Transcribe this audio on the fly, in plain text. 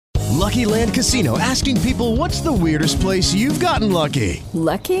Lucky Land Casino, asking people, what's the weirdest place you've gotten lucky?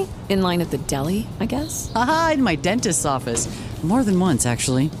 Lucky? In line at the deli, I guess? Aha, in my dentist's office. More than once,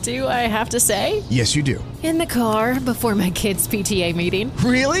 actually. Do I have to say? Yes, you do. In the car before my kids' PTA meeting.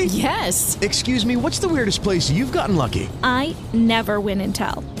 Really? Yes. Excuse me, what's the weirdest place you've gotten lucky? I never win and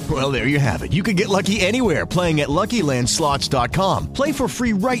tell. Well, there you have it. You can get lucky anywhere, playing at LuckyLandSlots.com. Play for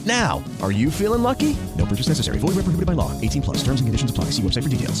free right now. Are you feeling lucky? No purchase necessary. Void where prohibited by law. 18 plus. Terms and conditions apply. See website for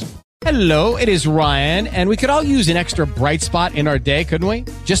details. Hello, it is Ryan, and we could all use an extra bright spot in our day, couldn't we?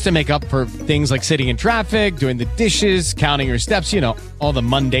 Just to make up for things like sitting in traffic, doing the dishes, counting your steps, you know, all the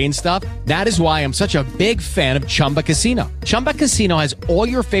mundane stuff. That is why I'm such a big fan of Chumba Casino. Chumba Casino has all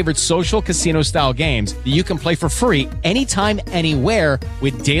your favorite social casino-style games that you can play for free anytime, anywhere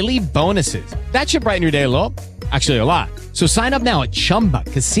with daily bonuses. That should brighten your day a little. Actually, a lot. So sign up now at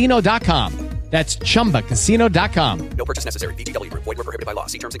ChumbaCasino.com. That's ChumbaCasino.com. No purchase necessary. VGW Group. Void where prohibited by law.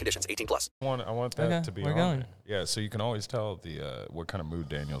 See terms and conditions. 18 plus. I want that to be we're on going. there. Yeah, so you can always tell the what kind of mood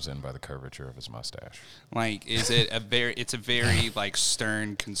Daniel's in by the curvature of his mustache. Like, is it it's a very like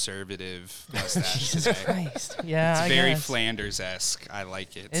stern conservative mustache. Jesus Christ. Yeah, It's very guess. Flanders-esque. I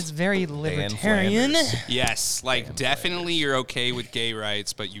like it. It's very Dan libertarian. Flanders. Yes, like definitely you're okay with gay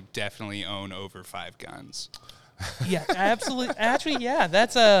rights, but you definitely own over 5 guns. Yeah, absolutely. Actually, yeah,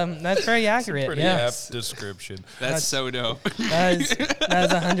 that's very accurate. Pretty Yes. apt description. That's so dope. That is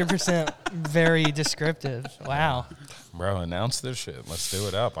 100% very descriptive. Wow. Bro, announce this shit. Let's do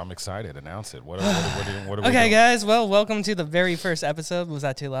it up. I'm excited. Announce it. What are we Okay, doing? guys. Well, welcome to the very first episode. Was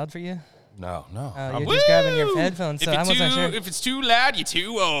that too loud for you? No. You're just grabbing your headphones, so I wasn't sure. If it's too loud, you're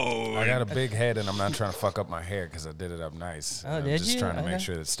too old. I got a big head, and I'm not trying to fuck up my hair because I did it up nice. Oh, I'm did just you? trying to Okay. make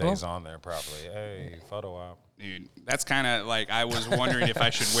sure it stays on there properly. Hey, photo op. Dude, that's kind of like I was wondering if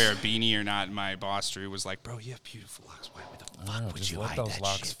I should wear a beanie or not. And my boss Drew was like, "Bro, you have beautiful locks. Why the fuck would Just you let hide those that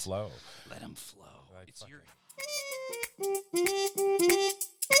locks shit? flow. Let them flow. It's your."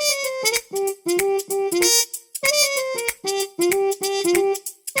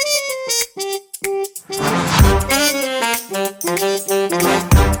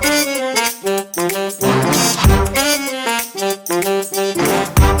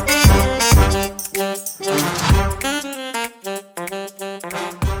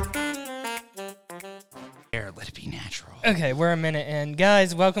 Let it be natural. Okay, we're a minute in.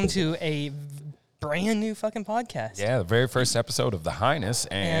 Guys, welcome to a brand new fucking podcast. Yeah, the very first episode of The Highness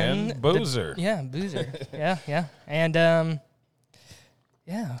and Boozer. Boozer. yeah. And,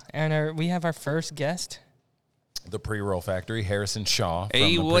 we have our first guest. The Preroll Factory, Harrison Shaw.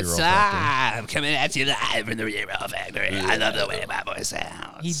 Hey, from the what's Pre-Roll up? Factory. I'm coming at you live from the Preroll Factory. I love the way my voice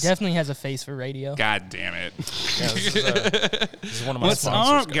sounds. He definitely has a face for radio. God damn it. Yeah, this is one of my What's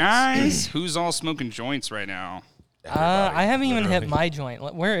sponsors, up, guys? Who's all smoking joints right now? I haven't even hit Literally. my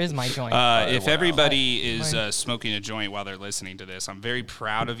joint. Where is my joint? If everybody is smoking a joint while they're listening to this, I'm very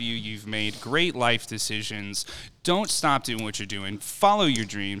proud of you. You've made great life decisions. Don't stop doing what you're doing. Follow your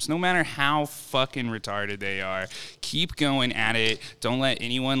dreams, no matter how fucking retarded they are. Keep going at it. Don't let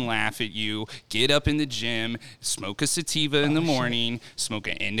anyone laugh at you. Get up in the gym. Smoke a sativa in the morning. Smoke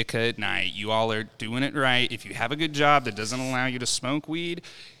an indica at night. You all are doing it right. If you have a good job that doesn't allow you to smoke weed,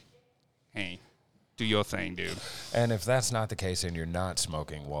 hey, do your thing, dude. And if that's not the case and you're not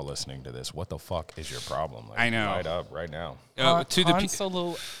smoking while listening to this, what the fuck is your problem? Like, I know. Light up right now. Han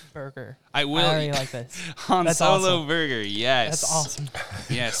Solo burger. I will. I really like this. Han That's Solo awesome. burger, yes. That's awesome.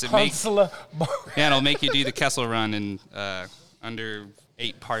 Yes, it makes. Yeah, it'll make you do the Kessel Run in under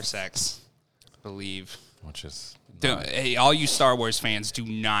 8 parsecs, I believe. Which is... Hey, all you Star Wars fans, do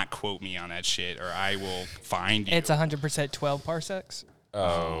not quote me on that shit, or I will find you. It's 100% 12 parsecs.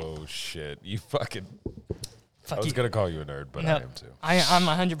 Oh, shit. You fucking... Fuck I was you. going to call you a nerd, but I am too. I'm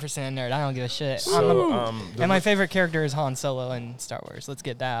 100% a nerd. I don't give a shit. So, and my favorite character is Han Solo in Star Wars. Let's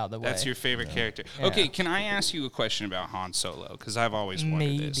get that out of the way. That's your favorite character. Yeah. Okay, can I ask you a question about Han Solo? Because I've always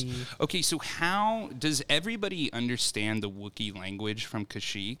wondered this. Maybe. Okay, so how does everybody understand the Wookiee language from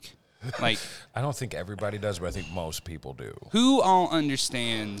Kashyyyk? Like, I don't think everybody does, but I think most people do. who all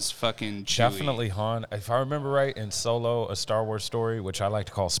understands fucking Chewie? Definitely Han. If I remember right, in Solo, A Star Wars Story, which I like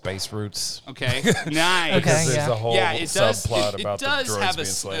to call Space Roots. Okay, nice. Because there's yeah. a whole Yeah, it does. subplot It about does the droids have being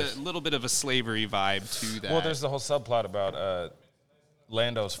slaves. a little bit of a slavery vibe to that. Well, there's the whole subplot about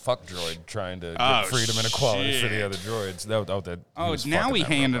Lando's fuck droid trying to Oh, get freedom and equality for the shit. other droids. That he Oh, was now fucking we that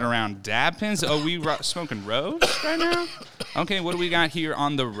handing robot. around dab pins. Oh, we smoking Rove right now? Okay, what do we got here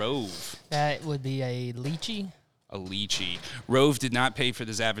on the Rove? That would be a lychee. A lychee. Rove did not pay for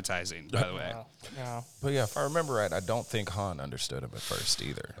this advertising, by the way. No. But yeah, if I remember right, I don't think Han understood him at first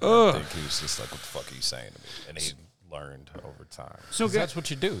either. Ugh. I think he was just like, what the fuck are you saying to me? And he learned over time. So 'Cause that's what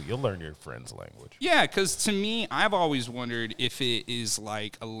you do. You'll learn your friend's language. Yeah, because to me, I've always wondered if it is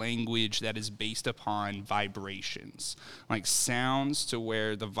like a language that is based upon vibrations, like sounds, to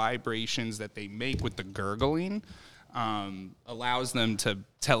where the vibrations that they make with the gurgling allows them to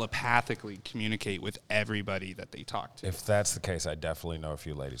telepathically communicate with everybody that they talk to. If that's the case, I definitely know a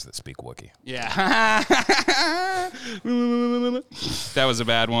few ladies that speak Wookiee. Yeah. That was a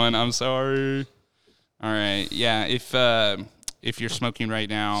bad one. I'm sorry. All right. Yeah, if you're smoking right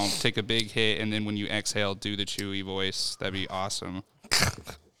now, take a big hit, and then when you exhale, do the Chewy voice. That'd be awesome.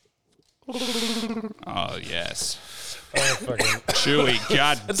 Oh, yes. Chewy,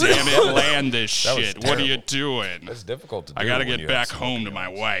 god damn it, land this shit. What are you doing? That's difficult to do. I gotta when get you back have home to smoking my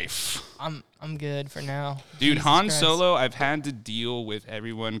ends. wife. I'm good for now. Dude, Jesus Han Christ. Solo, I've had to deal with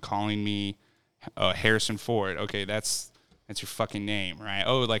everyone calling me Harrison Ford. Okay, that's your fucking name, right?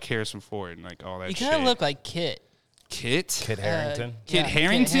 Oh, like Harrison Ford and like all that You shit. kind of look like Kit. Kit? Kit Harington. Kit Yeah,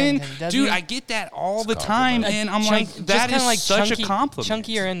 Harington? doesn't Dude, he? I get that all the a time, compliment. and I'm Chunk- like, just that kinda is like such chunky, a compliment.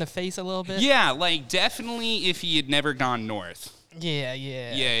 Chunkier in the face a little bit. Yeah, like definitely if he had never gone north. Yeah.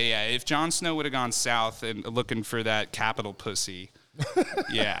 Yeah. If Jon Snow would have gone south and looking for that capital pussy,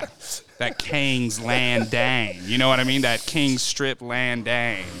 yeah, that King's Landang. You know what I mean? That King's Strip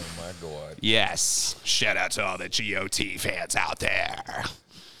Landang. Oh my god. Yes. Shout out to all the GOT fans out there.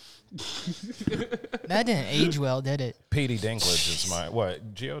 That didn't age well, did it? Petey Dinklage is my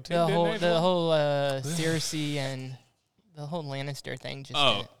what? GOT. The didn't whole age the well? whole Cersei and the whole Lannister thing just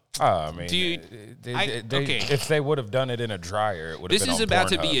Oh. didn't. I mean, Dude, okay. if they would have done it in a dryer, it would have This been is on about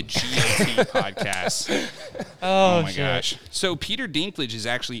to be a Pornhub. GOT podcast. Oh, my gosh. So Peter Dinklage is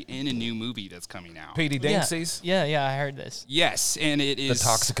actually in a new movie that's coming out. Petey Yeah. Dinksies, Yeah, I heard this. Yes, and it the is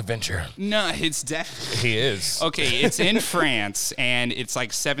Toxic Avenger. No, it's definitely He is. okay. It's in France, and it's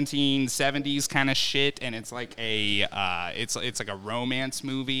like 1770s kind of shit, and it's like a it's like a romance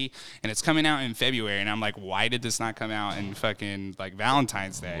movie, and it's coming out in February, and I'm like, why did this not come out in fucking like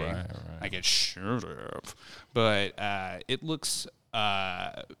Valentine's Day? Right. Like it should have, but it looks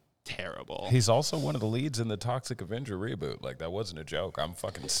terrible. He's also one of the leads in the Toxic Avenger reboot. Like, that wasn't a joke. I'm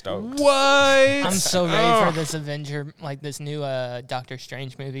fucking stoked. What? I'm so ready for this Avenger, like this new Doctor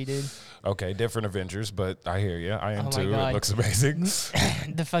Strange movie, dude. Okay, different Avengers, but I hear you. I am Oh my too. God. It looks amazing.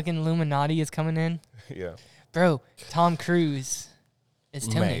 The fucking Illuminati is coming in. Yeah. Bro, Tom Cruise is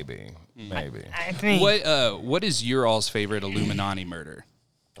Tony. Maybe. I think. What is your all's favorite Illuminati murder?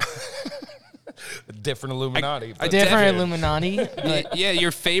 Different Illuminati. but Different Illuminati. But Yeah,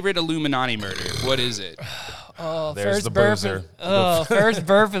 your favorite Illuminati murder. What is it? There's first the birth boozer. first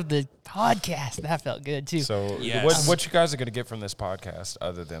birth of the podcast. That felt good too. So Yes. what you guys are going to get from this podcast,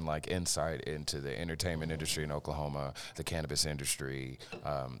 other than like insight into the entertainment industry in Oklahoma, the cannabis industry,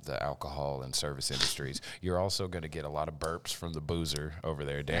 the alcohol and service industries, you're also going to get a lot of burps from the boozer over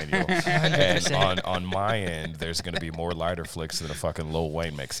there, Daniel. And on my end, there's going to be more lighter flicks than a fucking Lil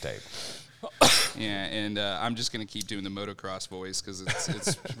Wayne mixtape. Yeah, and I'm just gonna keep doing the motocross voice because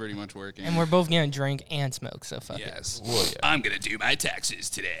it's pretty much working. And we're both gonna drink and smoke, so fuck it. yes, Well, yeah. I'm gonna do my taxes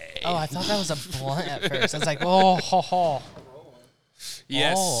today. Oh, I thought that was a blunt at first. I was like, oh, ho, ho.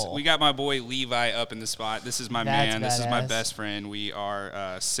 Yes, Oh. we got my boy Levi up in the spot. This is my That's man. This is my badass. best friend. We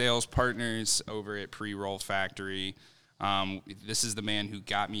are sales partners over at Preroll Factory. This is the man who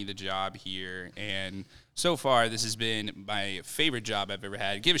got me the job here, and so far this has been my favorite job I've ever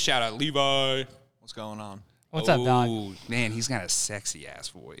had. Give a shout out, Levi. What's going on? What's up, dog? Oh, man, he's got a sexy ass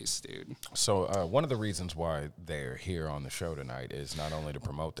voice, dude. So one of the reasons why they're here on the show tonight is not only to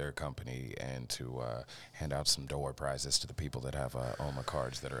promote their company and to hand out some door prizes to the people that have OMA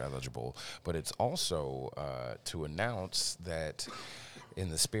cards that are eligible, but it's also to announce that in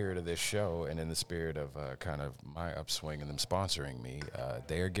the spirit of this show and in the spirit of kind of my upswing and them sponsoring me,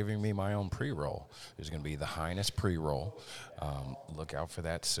 they are giving me my own pre-roll. There's going to be the Highness pre-roll. Look out for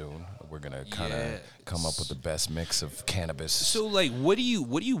that soon. We're going to kind of come up with the best mix of cannabis. So, like, what do you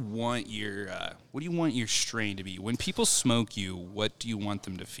want your strain to be? When people smoke you, what do you want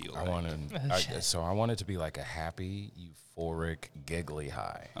them to feel? I like? want it to be like a happy, euphoric, giggly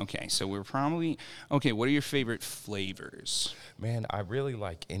high. Okay, so we're probably okay. What are your favorite flavors? Man, I really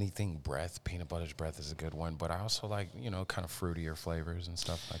like anything breath. Peanut butter's breath is a good one, but I also like, kind of fruitier flavors and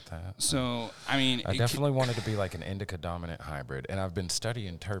stuff like that. So, I mean, I definitely want it to be like an indica dominant hybrid, and I've been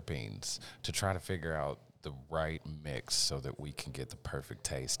studying terpenes to try to figure out the right mix so that we can get the perfect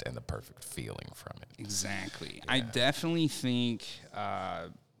taste and the perfect feeling from it. Exactly. Yeah. I definitely think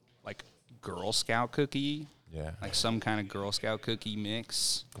like Girl Scout cookie. Yeah. Like some kind of Girl Scout cookie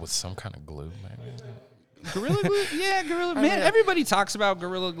mix. With some kind of glue, maybe? Gorilla Glue? Yeah, Gorilla. Man, everybody talks about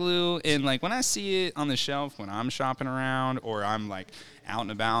Gorilla Glue, and like when I see it on the shelf when I'm shopping around or I'm like out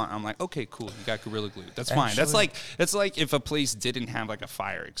and about, I'm like, okay, cool, you got Gorilla Glue. That's fine. That's like if a place didn't have like a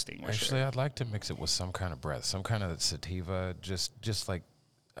fire extinguisher. Actually, I'd like to mix it with some kind of breath, some kind of sativa, just like.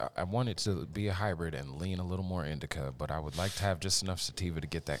 I want it to be a hybrid and lean a little more indica, but I would like to have just enough sativa to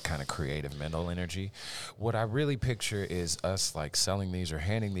get that kind of creative mental energy. What I really picture is us like selling these or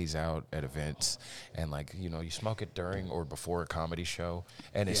handing these out at events, and like, you know, you smoke it during or before a comedy show,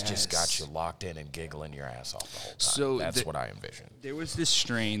 and it's just got you locked in and giggling your ass off the whole time. So that's what I envision. There was this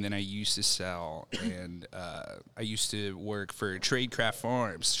strain that I used to sell, and I used to work for Tradecraft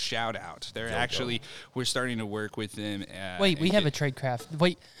Farms. Shout out. We're starting to work with them. Wait, we have a Tradecraft.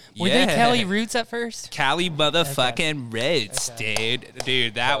 Wait. Were they Cali Roots at first? Cali motherfucking Roots,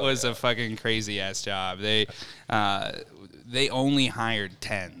 dude. That was a fucking crazy ass job. They only hired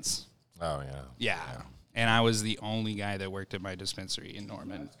 10s. Oh yeah. And I was the only guy that worked at my dispensary in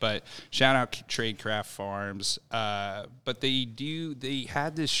Norman. But shout out Tradecraft Farms. But they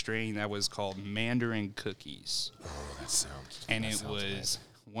had this strain that was called Mandarin Cookies. Oh, that sounds. And it was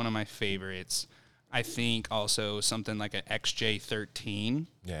one of my favorites. I think also something like an XJ13.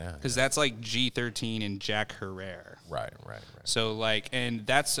 Yeah. Because that's like G13 and Jack Herrera. Right. So like, and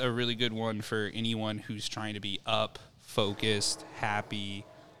that's a really good one for anyone who's trying to be up, focused, happy,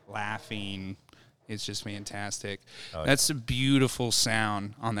 laughing. It's just fantastic. That's a beautiful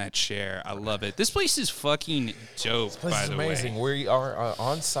sound on that chair. I love it. This place is fucking dope, by the way. This is amazing. We are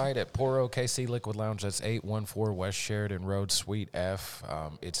on site at Poro KC Liquid Lounge. That's 814 West Sheridan Road, Suite F.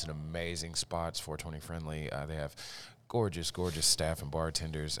 It's an amazing spot. It's 420 friendly. They have gorgeous staff and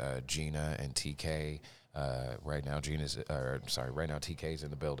bartenders, Gina and TK. Right now TK's in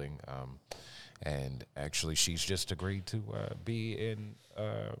the building. And actually, she's just agreed to be in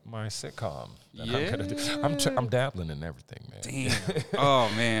my sitcom. I'm dabbling in everything, man. Damn. Oh,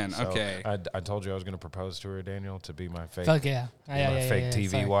 man. So okay. I told you I was going to propose to her, Daniel, to be my fake, Fuck yeah. fake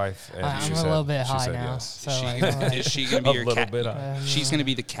TV wife. And I'm a little bit high now. Yes. So is she going to be your cat? Bit she's going to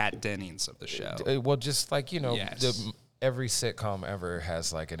be the Kat Dennings of the show. Well, just like, you know, every sitcom ever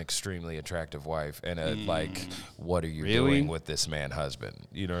has like an extremely attractive wife and like, what are you doing with this man husband?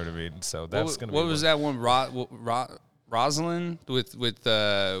 You know what I mean? So that's gonna be what was that one? Rosalind with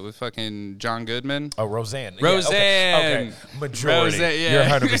fucking John Goodman. Oh, Roseanne. Roseanne. Yeah, okay. Majority. Roseanne, You're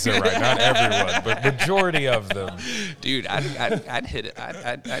 100% right. Not everyone, but majority of them. Dude, I'd hit it.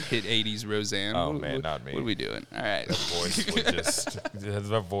 I'd hit 80s Roseanne. Oh man, not me. What are we doing? All right. That voice would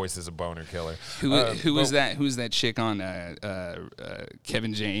that voice is a boner killer. Who was that? Who's that chick on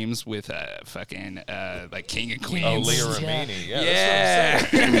Kevin James with fucking like King and Queens? Oh, Leah Remini. Yeah.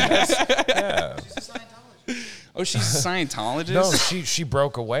 That's what I'm saying. Oh, she's a Scientologist? No, she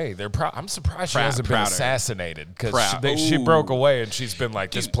broke away. I'm surprised she hasn't been assassinated because she broke away and she's been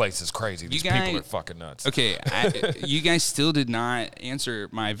like, this place is crazy. These people are fucking nuts. Okay, you guys still did not answer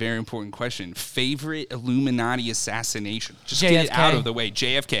my very important question. Favorite Illuminati assassination? Just JFK. Get it out of the way.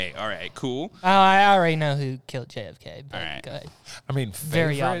 JFK. All right, cool. Oh, I already know who killed JFK. But all right. Go ahead. I mean,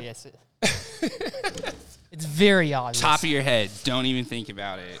 very obvious. It's very obvious. Top of your head. Don't even think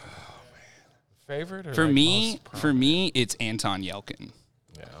about it. Favorite? Or for like me, it's Anton Yelkin.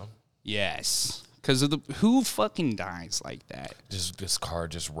 Yeah. Yes. Because of who fucking dies like that? Just this car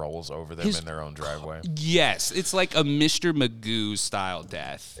just rolls over them in their own driveway. Yes, it's like a Mr. Magoo style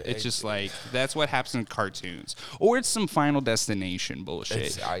death. It's just like that's what happens in cartoons, or it's some Final Destination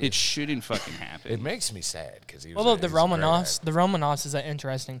bullshit. It shouldn't fucking happen. It makes me sad because he was. Well, the Romanovs. The Romanovs is an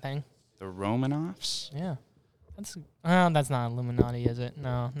interesting thing. The Romanovs? Yeah. That's not Illuminati, is it?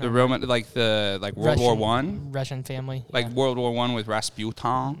 No. The Roman, like World War One, Russian family, like World War One with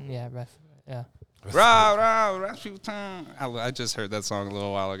Rasputin. Yeah, yeah. Rasputin. I just heard that song a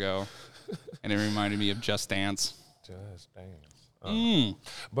little while ago, and it reminded me of Just Dance. Just Dance.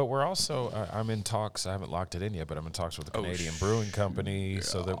 But we're also, I'm in talks. I haven't locked it in yet, but I'm in talks with the Canadian Brewing Company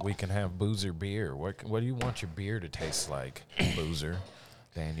so that we can have Boozer beer. What do you want your beer to taste like, Boozer,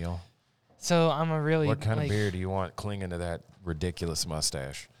 Daniel? So I'm a really. What kind of beer do you want clinging to that ridiculous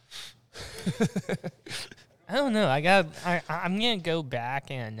mustache? I don't know. I'm gonna go back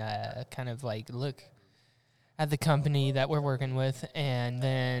and kind of like look at the company that we're working with, and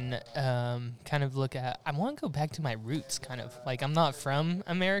then kind of look at. I want to go back to my roots, kind of like I'm not from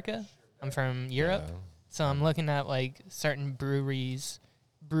America. I'm from Europe, so I'm looking at like certain breweries.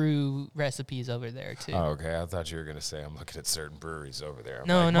 Brew recipes over there too. Oh, okay. I thought you were gonna say I'm looking at certain breweries over there.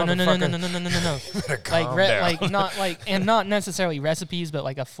 No. And not necessarily recipes, but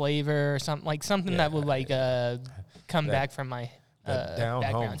like a flavor or something, like something that would like come back from my down home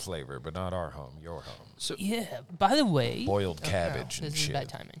background. flavor, but not our home, your home. So Yeah. By the way, Boiled cabbage and this is shit. bad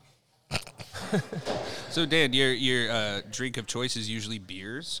timing. So Dan, your drink of choice is usually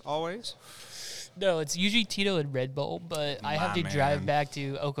beers always? No, it's usually Tito and Red Bull, but I have to My drive man. back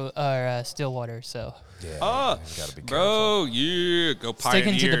to Stillwater, so Yeah, Oh, you gotta be careful. bro, yeah, go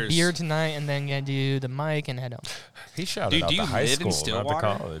Pioneers. sticking to the beer tonight, and then gonna do the mic and head home. He shouted Dude, out do the you high live school, in not Stillwater?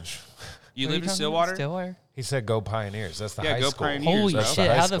 the college. You What are live in talking about? Stillwater? Stillwater? He said go Pioneers. That's the Yeah, high go school. Pioneers. Holy bro. shit!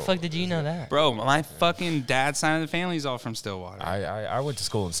 high How the school. fuck did you know that? Bro, my fucking dad's side of the family's all from Stillwater. I went to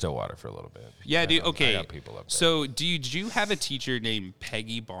school in Stillwater for a little bit. Yeah, dude. I Okay. got people up there. So, did you have a teacher named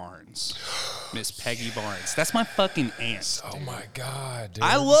Peggy Barnes? Miss Peggy Barnes. That's my fucking aunt. Oh my god, dude.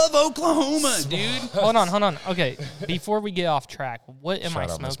 I love Oklahoma, dude. Hold on. Okay, before we get off track, what am I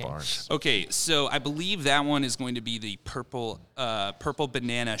Shout out Miss smoking? Barnes. Okay, so I believe that one is going to be the purple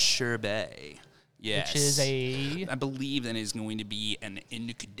banana sherbet. Yes. Which is I believe that is going to be an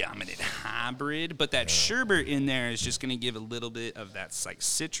indica dominant hybrid, but that sherbet in there is just going to give a little bit of that like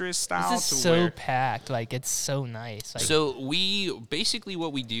citrus style. This is to so where, packed. Like it's so nice. Like, So we basically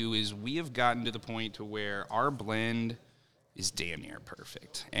what we do is we have gotten to the point to where our blend is damn near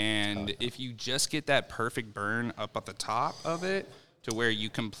perfect. And if you just get that perfect burn up at the top of it to where you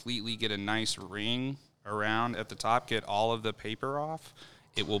completely get a nice ring around at the top, get all of the paper off,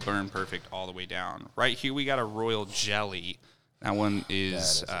 it will burn perfect all the way down. Right here we got a royal jelly. That one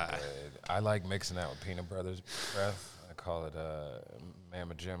is I like mixing that with peanut butter breath. I call it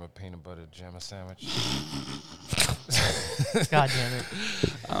Mama Jamma peanut butter jamma sandwich. God damn it.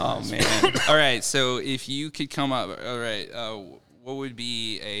 oh man. All right, so if you could come up, all right, what would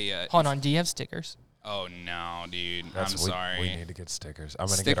be a Hold on. Do you have stickers? Oh no, dude. That's I'm we, sorry. We need to get stickers. I'm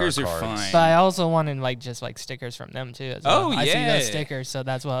gonna Stickers get are our cards. fine. But I also wanted just stickers from them too. As well. Oh, I see yeah. those stickers, so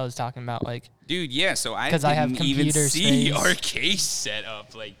that's what I was talking about. Like, Dude, yeah, so I 'Cause I have didn't even computer see space. our case set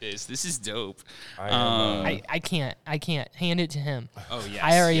up like this. This is dope. I am, I can't hand it to him. Oh yes,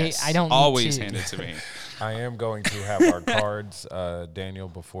 I already. yes. I don't need always to. hand it to me. I am going to have our cards, Daniel,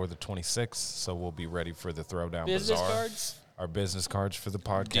 before the 26th, so we'll be ready for the Throwdown Business Bazaar. cards? Our business cards for the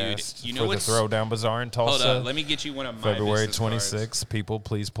podcast. you know for the what's- Throwdown Bazaar in Tulsa. Hold on, let me get you one of my February business cards. 26th. People,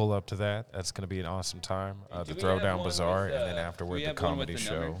 please pull up to that. That's going to be an awesome time. The we have Throwdown one Bazaar, with, and then do afterward we the have one with comedy the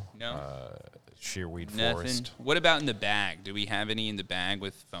show. number? No? Shearweed Nothing. Forest. What about in the bag? Do we have any in the bag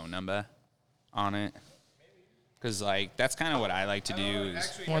with phone number on it? Because like that's kind of what I like to do.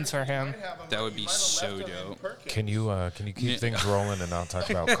 Is One's for him. that would be so dope. Can you keep things rolling and not talk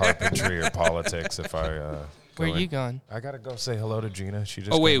about carpentry or politics if I go Where in? you going? I gotta go say hello to Gina. She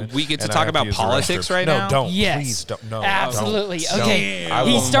just Oh, wait, came in, we get to and I talk have about use the politics restroom. right no, now? don't. Yes. Please don't. No, Absolutely. don't. Okay. I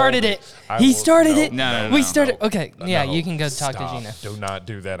He will started mold it. I He will- started it. No, We no, started. no. Okay. Yeah, No, you can go talk stop. to Gina. Do not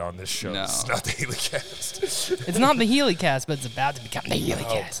do that on this show. No. It's not the HealyCast. It's not the Healycast, but it's about to become the Oh,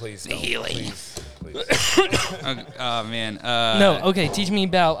 Healycast. please The don't. Healy. Please. Oh man. No, okay. Teach me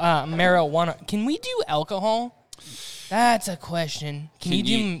about marijuana. Can we do alcohol? That's a question. Can you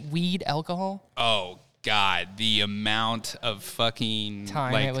do weed alcohol? Oh God, the amount of fucking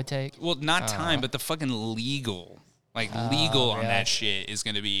Time like, it would take? Well, not time, but the fucking legal. Legal on yeah. that shit is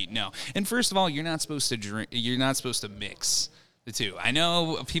going to be no. And first of all, you're not supposed to drink. You're not supposed to mix the two. I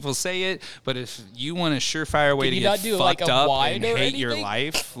know people say it, but if you want a surefire way Can to you get not do, like, fucked a up wine and or hate your anything?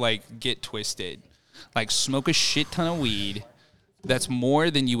 life, like get twisted. Like smoke a shit ton of weed. That's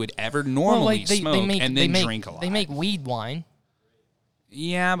more than you would ever normally smoke, and then drink a lot. They make weed wine.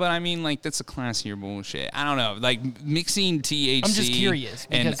 Yeah, but I mean, like, that's a classier bullshit. I don't know. Like, mixing THC I'm just curious,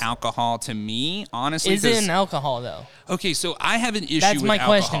 and because- alcohol, to me, honestly... Is it an alcohol though? Okay, so I have an issue That's with my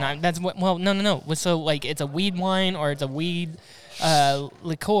alcohol. question. That's what. Well, no. So like, it's a weed wine or it's a weed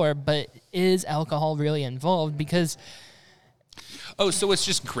liqueur, but is alcohol really involved? Because Oh, so it's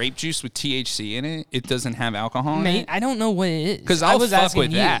just grape juice with THC in it? It doesn't have alcohol in it? I don't know what it is. 'Cause I I'll was fuck asking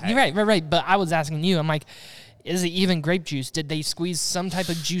with you. that. You're right. But I was asking you. I'm like, is it even grape juice? Did they squeeze some type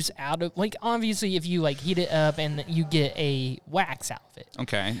of juice out of? Like, obviously, if you like heat it up and you get a wax out of it.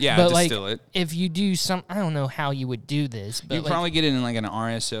 Okay, yeah, But distill like, it. if you do some, I don't know how you would do this, but You like, probably get it in, like, an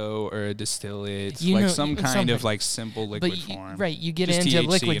RSO or a distillate, You like know, some kind something. of, like, simple liquid you- form. right, you get Just it into THC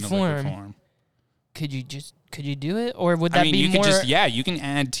liquid in a form. Could you do it, or would that I mean, be you more? could just, you can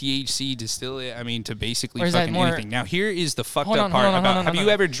add THC, distill it, I mean, to basically Or is that fucking more- anything. Now, here is the fucked Hold up on, part hold on, about, hold on, have hold you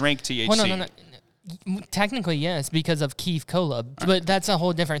on. ever drank THC? Hold on, no. Technically, yes, because of Keef Cola, but that's a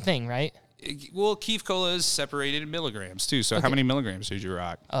whole different thing, right? Well, Keef Cola is separated in milligrams, too, so how many milligrams did you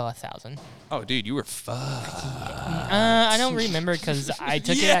rock? Oh, 1,000. Oh, dude, you were fucked. I don't remember because I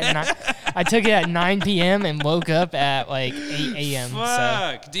took it at 9 p.m. and woke up at like 8 a.m. So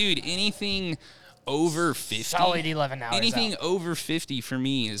Fuck, dude, anything over 50. Solid 11 hours. Anything out. over 50 for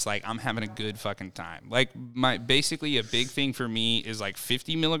me is like I'm having a good fucking time. Like basically a big thing for me is like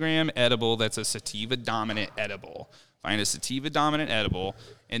 50 milligram edible that's a sativa dominant edible. Find a sativa dominant edible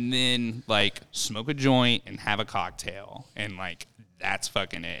and then like smoke a joint and have a cocktail and like that's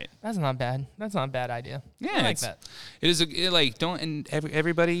fucking it. That's not bad. That's not a bad idea. Yeah, I like that. It is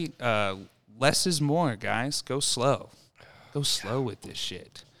everybody. Less is more, guys. Go slow. Go slow with this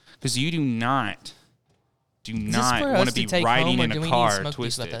shit because you do not want to be riding in a car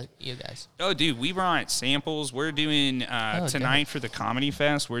twisted. You guys. Oh, dude, we brought samples. We're doing tonight for the Comedy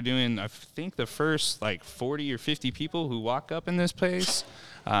Fest. We're doing, I think, the first like 40 or 50 people who walk up in this place.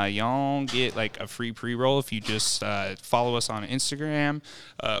 Y'all get like a free pre-roll if you just follow us on Instagram,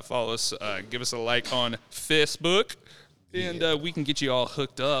 follow us, give us a like on Facebook, and we can get you all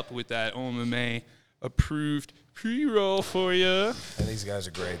hooked up with that OMMA approved pre-roll for you. And these guys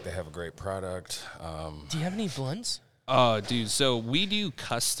are great. They have a great product. Do you have any blunts? Oh, dude. So we do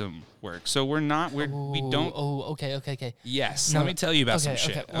custom work. So we don't. Oh, okay. Yes. No, let me tell you about some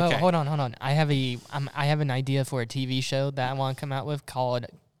shit. Okay. Well, hold on. I have an idea for a TV show that I want to come out with called.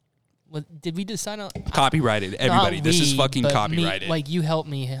 Did we decide on? Copyrighted. Everybody. This is fucking copyrighted. Like you helped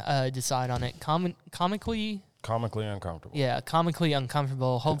me decide on it. Comically uncomfortable. Yeah, comically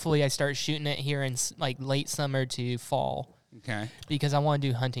uncomfortable. Hopefully, I start shooting it here in like late summer to fall. Okay. Because I want to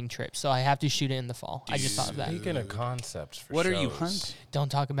do hunting trips, so I have to shoot it in the fall. I just thought of that. Speaking of concepts for what shows, are you hunting? Don't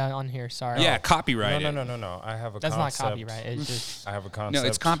talk about it on here. Sorry. Yeah, copyrighted. No. I have a That's concept. not copyright. It's just. I have a concept. No,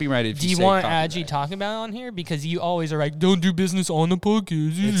 it's copyrighted. Do you want to actually talk about it on here? Because you always are like, don't do business on the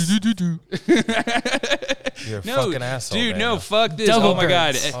podcast. You're a fucking asshole. Dude, Daniel. no, fuck this. Double oh my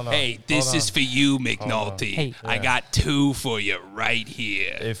God. birds. Hey, this is for you, McNulty. Hey. I got 2 for you right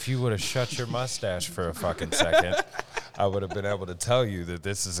here. If you would have shut your mustache for a fucking second, I would have been able to tell you that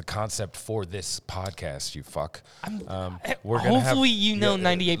this is a concept for this podcast, you fuck. We're gonna hopefully have, you know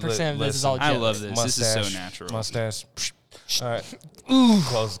 98% of this is all jokes. I love this. Mustache, this is so natural. Mustache. All right. Ooh.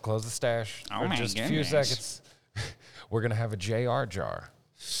 Close the stash Oh for my just a few goodness. seconds. We're going to have a JR jar.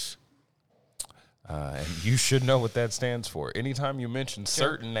 And you should know what that stands for. Anytime you mention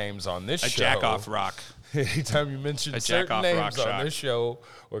certain names on this A show. jack-off rock. Anytime you mention A certain jack-off names rock on shock. this show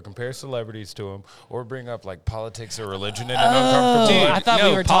or compare celebrities to them or bring up like politics or religion in an Oh, uncomfortable I thought no,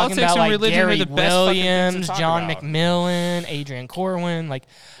 we were talking politics about and like religion are Gary the best fucking things to Williams, talk John about. McMillan, Adrian Corwin. Like,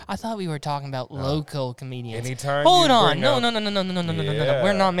 I thought we were talking about local comedians. Anytime Hold you on, bring no. Yeah,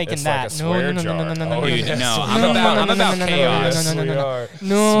 We're not making it's that. like a No. swear jar. Oh, Dude, yes, no, we I'm are. about chaos. Yes, we are.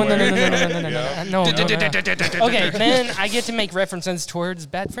 No. Swear. Okay, then I get to make references towards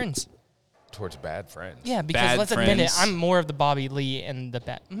bad friends. Towards bad friends. Yeah, because Bad let's admit it, friends. I'm more of the Bobby Lee and the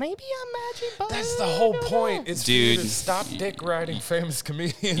bad. Maybe I'm matching both. That's the whole point. It's Dude. for you to stop dick riding famous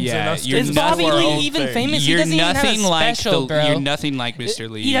comedians. Yeah, and us you're to Is do Bobby our Lee own even thing. famous? He You're doesn't even have a nothing like special, bro. You're nothing like Mr.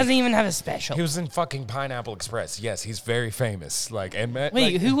 Lee. He doesn't even have a special. He was in fucking Pineapple Express. Yes, he's very famous. Like, and Matt,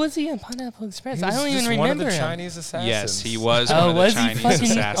 Wait, like, who was he in Pineapple Express? he I was don't even just remember one of the him. Chinese assassins. Yes, he was one Oh, of the was he Chinese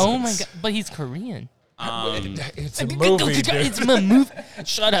fucking? assassins. Oh my god! But he's Korean. It's a movie, dude. It's a movie.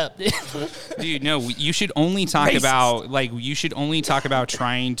 Shut up. Dude, no, you should only talk Racist. about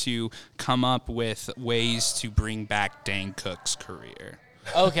trying to come up with ways to bring back Dane Cook's career.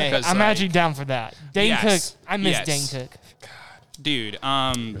 Okay, 'Cause, I'm like- actually down for that. Dane Yes, Cook. I miss yes. Dane Cook. Dude,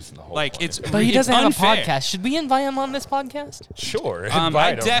 Missing the whole like point. it's But he it's doesn't have unfair. a podcast. Should we invite him on this podcast? Sure. I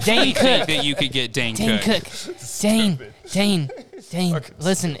invite him. definitely Dane think Cook. that you could get Dane Dane Cook. Cook. Dane.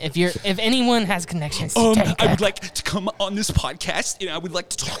 Listen, if anyone has connections to Dane Cook, I would like to come on this podcast, and I would like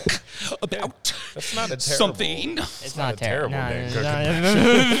to talk about That's not a terrible. something. it's not terrible terrible.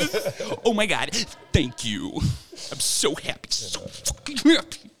 Dane Cook Oh my God, thank you. I'm so happy. So fucking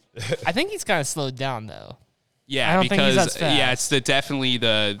happy. I think he's kind of slowed down though. Yeah, I don't think he's because as fast. yeah, it's definitely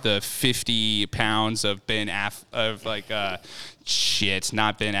the 50 pounds of shit,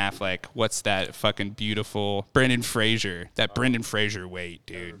 not Ben Affleck. What's that fucking beautiful Brendan Fraser? That Brendan Fraser weight,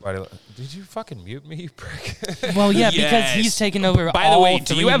 dude. Did you fucking mute me, you prick? Well, yeah, because Yes. he's taken over. By the all way,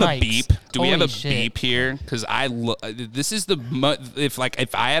 do you three have a mics. beep? Do we have Holy a shit. beep here? Because this is if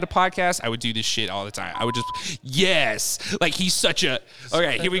I had a podcast, I would do this shit all the time. I would just like he's such a. All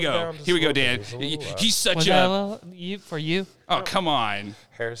right, here we go. Here we go, Dan. He's such Was that a little, for you? Oh, come on.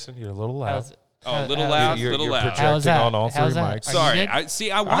 Harrison, you're a little loud. Oh, little loud, You're little loud. projecting How's that? on all How's three that? mics. Are you Sorry,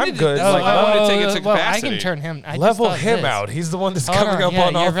 good? I wanted good. to. Oh, I wanted to take it to well, capacity. I can turn him. I Level just thought him this. out. He's the one that's Hold coming on. up Yeah,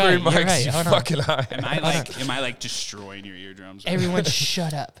 on all you're three right, mics. you're right. You Hold on. fucking high. Am I like destroying your eardrums? Everyone,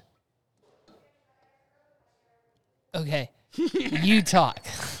 shut up. Okay, you talk.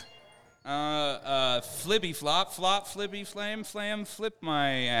 Flippy flop, flop, flippy flame, flam, flip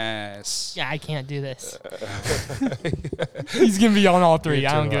my ass. Yeah, I can't do this. He's going to be on all three.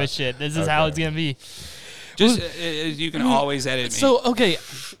 I don't give a shit. This is how it's going to be. Just, you can always edit me. So, okay.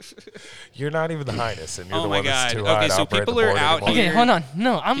 You're not even the highness, and you're Oh the my one that's God. too Okay, high to so operate people the are board out anymore. Okay, here. hold on.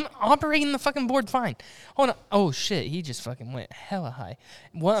 No, I'm operating the fucking board fine. Hold on. Oh, shit. He just fucking went hella high.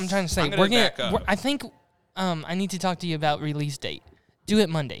 What I'm trying to say, I'm gonna back up. I think I need to talk to you about release date. Do it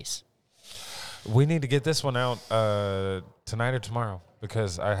Mondays. We need to get this one out tonight or tomorrow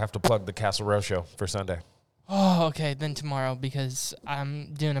because I have to plug the Castle Row show for Sunday. Oh, okay. Then tomorrow because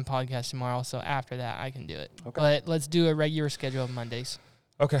I'm doing a podcast tomorrow. So after that, I can do it. Okay. But let's do a regular schedule of Mondays.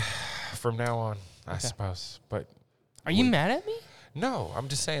 Okay, from now on, I suppose. But are you mad at me? No, I'm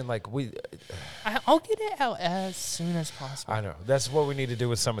just saying, like, I'll get it out as soon as possible. I know. That's what we need to do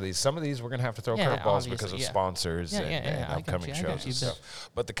with some of these. Some of these we're going to have to throw curveballs because of sponsors and upcoming shows and stuff.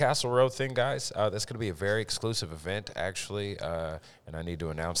 But the Castle Row thing, guys, that's going to be a very exclusive event, actually, and I need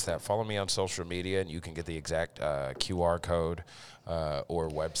to announce that. Follow me on social media, and you can get the exact QR code or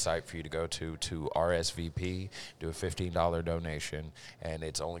website for you to go to RSVP, do a $15 donation, and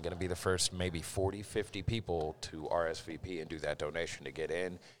it's only going to be the first maybe 40, 50 people to RSVP and do that donation to get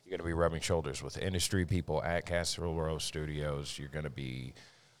in. You're going to be rubbing shoulders with industry people at Castle Row Studios. You're going to be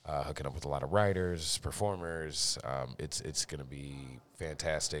hooking up with a lot of writers, performers. It's going to be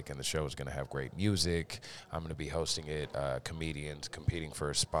fantastic, and the show is going to have great music. I'm going to be hosting it, comedians competing for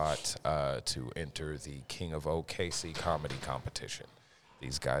a spot to enter the King of OKC comedy competition.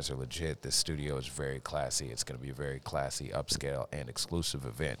 These guys are legit. This studio is very classy. It's going to be a very classy, upscale, and exclusive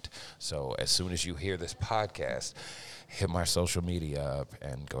event. So as soon as you hear this podcast, hit my social media up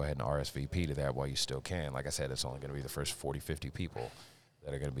and go ahead and RSVP to that while you still can. Like I said, it's only going to be the first 40, 50 people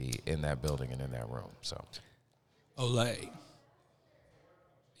that are going to be in that building and in that room. So, Olay.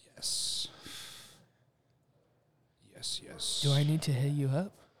 Yes. Yes. Do I need to hit you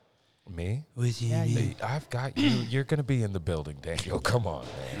up? Me? Yeah, I've got you. You're going to be in the building, Daniel. Come on,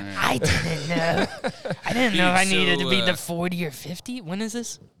 man. I didn't know. I didn't know I needed to be the 40 or 50. When is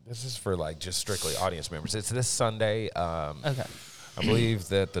this? This is for, like, just strictly audience members. It's this Sunday. Okay. I believe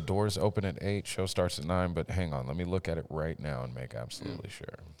that the doors open at 8, show starts at 9, but hang on. Let me look at it right now and make absolutely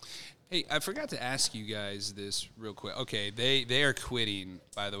sure. Hey, I forgot to ask you guys this real quick. Okay, they are quitting,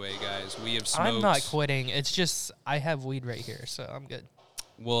 by the way, guys. We have smoked. I'm not quitting. It's just I have weed right here, so I'm good.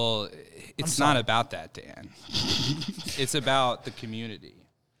 Well, it's not about that, Dan. It's about the community.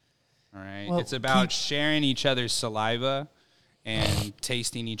 All right? Well, it's about sharing each other's saliva and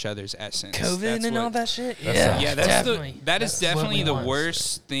tasting each other's essence. COVID and all that shit? Yeah, definitely. That is definitely the want.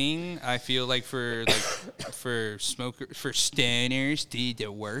 worst thing, I feel like, for stoners. Dude,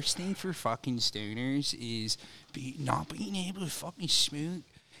 the worst thing for fucking stoners is not being able to fucking smoke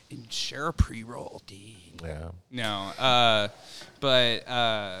and share a pre-roll, dude. Yeah. No, but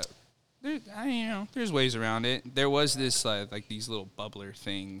there's ways around it. There was this like these little bubbler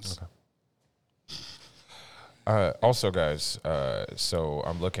things. Okay. Also, guys, so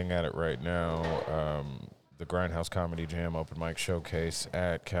I'm looking at it right now. The Grindhouse Comedy Jam Open Mic Showcase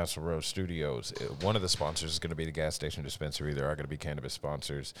at Castle Row Studios. One of the sponsors is going to be the gas station dispensary. There are going to be cannabis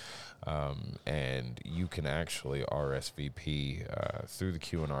sponsors. And you can actually RSVP through the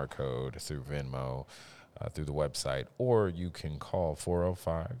Q&R code, through Venmo, through the website, or you can call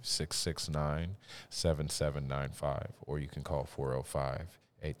 405-669-7795, or you can call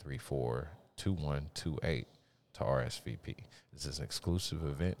 405-834-2128 to RSVP. This is an exclusive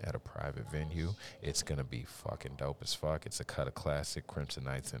event at a private venue. It's going to be fucking dope as fuck. It's a cut of classic, Crimson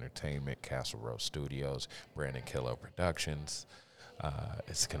Knights Entertainment, Castle Row Studios, Brandon Killo Productions.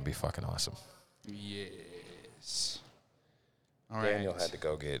 It's going to be fucking awesome. Yes. All Daniel right. had to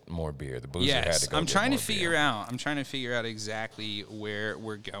go get more beer. The boozer had to go I'm get trying more to figure beer. out. I'm trying to figure out exactly where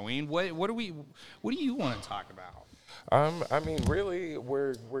we're going. What do you want to talk about? I mean, really,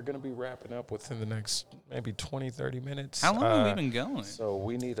 we're going to be wrapping up within the next maybe 20, 30 minutes. How long have we been going? So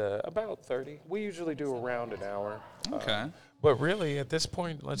we need about 30. We usually do around an hour. Okay. But really, at this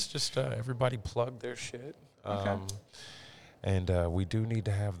point, let's just everybody plug their shit. Okay. And we do need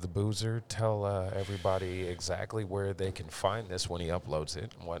to have the boozer tell everybody exactly where they can find this when he uploads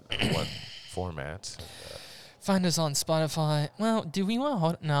it, what formats. Find us on Spotify. Well, do we want to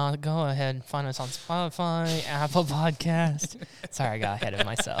hold? No, go ahead. Find us on Spotify, Apple Podcast. Sorry, I got ahead of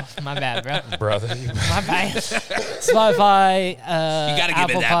myself. My bad, bro. Brother. My bad. Spotify, gotta give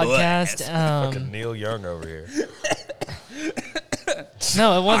Apple it that Podcast. Fucking Neil Young over here.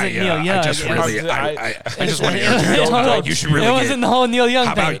 No, it wasn't Neil Young. I just want to interject. You should really. It wasn't the whole Neil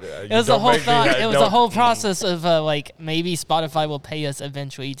Young thing. about- It was the whole thought. It was the don't- whole process of like maybe Spotify will pay us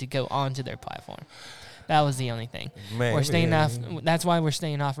eventually to go onto their platform. That was the only thing. We're staying off. That's why we're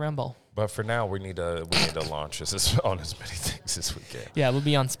staying off Rumble. But for now, we need to launch this on as many things as we can. Yeah, we'll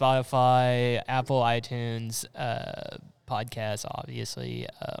be on Spotify, Apple, iTunes, podcasts, obviously,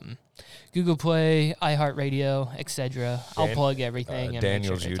 Google Play, iHeartRadio, etc. I'll plug everything. And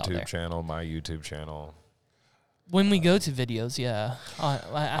Daniel's make sure it's all YouTube there. channel, my YouTube channel. When we go to videos, yeah,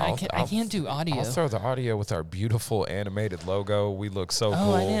 I can't do audio. I'll throw the audio with our beautiful animated logo. We look so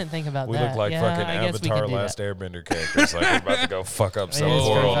cool. Oh, I didn't think about that. We look like fucking I guess we Avatar could do Last that. Airbender characters. Like we're about to go fuck up some It is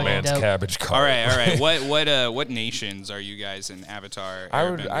poor pretty old fucking man's dope. cabbage cart. All right. What nations are you guys in Avatar?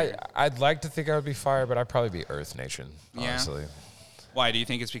 I'd like to think I would be fire, but I'd probably be Earth Nation. Honestly. Why do you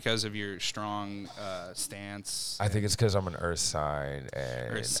think it's because of your strong stance? I think it's because I'm an Earth sign,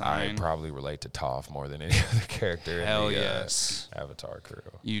 and I probably relate to Toph more than any other character in the Avatar crew.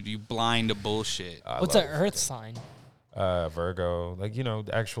 You blind to bullshit. What's an Earth sign? Virgo, like the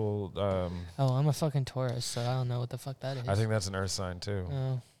actual. I'm a fucking Taurus, so I don't know what the fuck that is. I think that's an Earth sign too.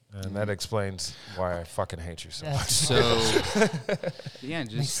 Oh. And that explains why I fucking hate you so much. So, yeah,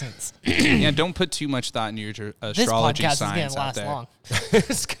 just makes sense. Yeah, don't put too much thought into your astrology this podcast signs is gonna out last there.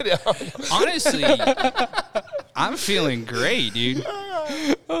 It's gonna Honestly, I'm feeling great, dude.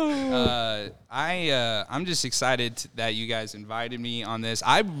 I'm just excited that you guys invited me on this.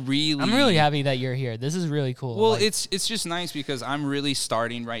 I'm really happy that you're here. This is really cool. Well, it's just nice because I'm really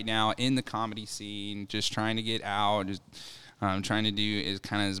starting right now in the comedy scene, just trying to get out. I'm trying to do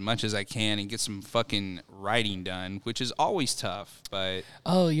as much as I can and get some fucking writing done, which is always tough. But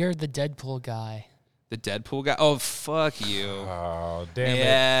you're the Deadpool guy. The Deadpool guy? Oh, fuck you. Oh, damn it.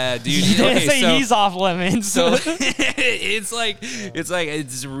 Yeah, dude. He's off limits. So it's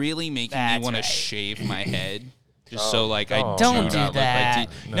really making me want to shave my head. Just so I don't do do that.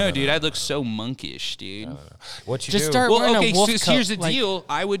 No, dude, I look so monkish, dude. No. What you just do? start wearing a wolf so coat, here's the deal.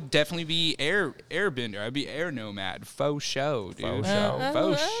 I would definitely be airbender. I'd be air nomad. Faux show, dude.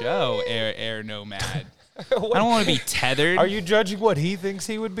 Faux show. Air nomad. I don't want to be tethered. Are you judging what he thinks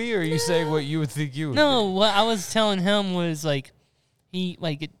he would be, or are you saying what you would think you would be? No, what I was telling him was he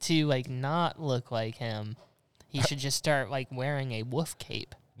to not look like him. He should just start wearing a wolf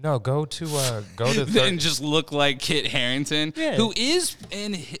cape. No, go to and just look like Kit Harington, who is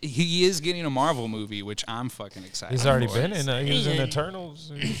he is getting a Marvel movie, which I'm fucking excited. He's already for. been in. He was in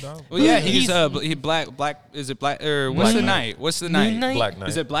Eternals. Well, yeah, he's black. Is it black or what's the night? What's the night? Black Knight.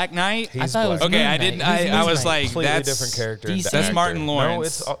 Is it Black Knight? I thought it was okay. Moon I didn't. Knight. I was like, completely that's different character. That's Martin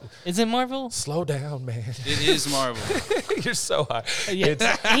Lawrence. No, is it Marvel? Slow down, man. It is Marvel. You're so high. Yeah,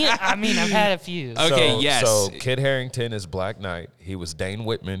 I mean, I've had a few. Okay, yes. So Kit Harington is Black Knight. He was Dane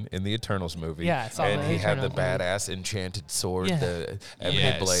Whitman in the Eternals movie. Yeah, I saw and the he had the Eternals movie. badass enchanted sword, Yeah. the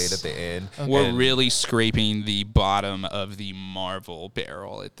ebony blade at the end. We're really scraping the bottom of the Marvel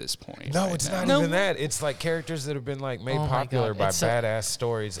barrel at this point. No, right it's now. not even that. It's like characters that have been made Oh my popular God. by It's so- badass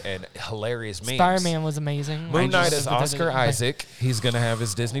stories and hilarious memes. Spider-Man was amazing. Moon Knight is Oscar Isaac. He's going to have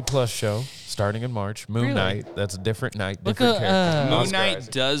his Disney Plus show starting in March. Moon Really? Knight. That's a different night, Look different at, character. Moon Oscar Knight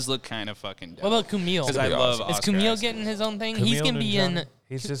Isaac. does look kind of fucking dope. What about Kumail? Because I love Is Oscar Kumail Isaac. getting his own thing? He's Kumail gonna be in. Nanjiani?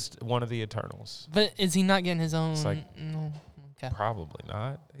 He's just one of the Eternals. But is he not getting his own? It's like- no. Okay. Probably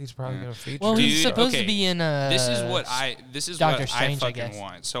not. He's probably going to feature. Well, he's Dude, supposed okay. to be in. This is what Doctor what Strange, I I fucking guess.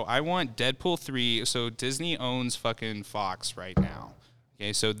 want. So I want Deadpool 3. So Disney owns fucking Fox right now.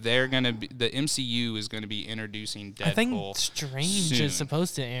 Okay, so they're gonna be, the MCU is gonna be introducing Deadpool. I think Strange soon. is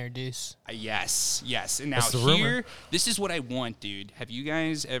supposed to introduce. Yes. And now That's the rumor. here, this is what I want, dude. Have you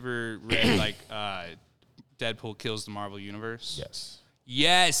guys ever read Deadpool Kills the Marvel Universe? Yes.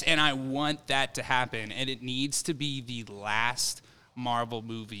 Yes, and I want that to happen, and it needs to be the last Marvel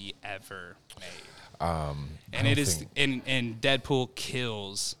movie ever made. And it is, and Deadpool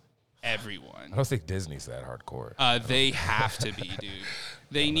kills everyone. I don't think Disney's that hardcore. They have to be, dude.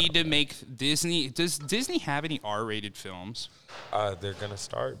 They need to make Disney. Does Disney have any R-rated films? They're gonna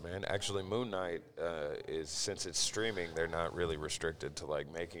start, man. Actually, Moon Knight is, since it's streaming, they're not really restricted to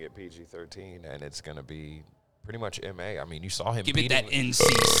making it PG-13, and it's gonna be pretty much MA. I mean, you saw him. Give it beating that NC.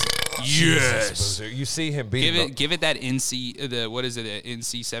 Yes. You see him beating. Give it that NC. What is it?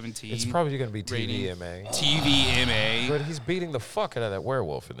 NC-17. It's probably gonna be rating. TVMA. TVMA. But he's beating the fuck out of that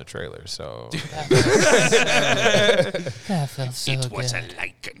werewolf in the trailer. So That felt so It was good. a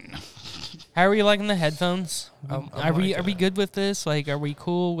lichen. How are we liking the headphones? Are we good with this? Like, are we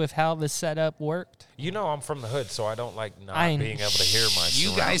cool with how the setup worked? You know, I'm from the hood, so I don't like not being able to hear my.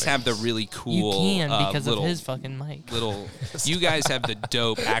 You guys have the really cool. You can because of his fucking mic. You guys have the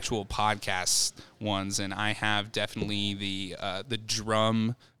dope actual podcast ones, and I have definitely the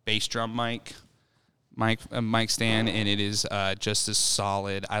bass drum mic stand, and it is just as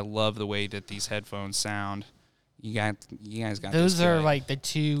solid. I love the way that these headphones sound. You guys got those this are good. like the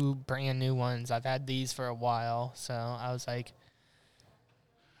 2 brand new ones. I've had these for a while, so I was like,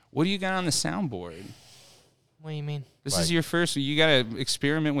 what do you got on the soundboard? What do you mean? This is your first. You got to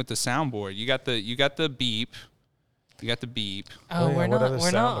experiment with the soundboard. You got the beep. You got the beep. Oh, we're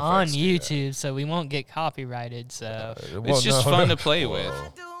not on YouTube, so we won't get copyrighted. So it's just fun to play with.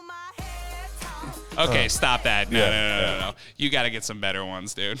 Okay, stop that. No. You got to get some better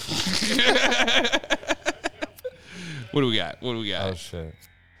ones, dude. What do we got? Oh, shit.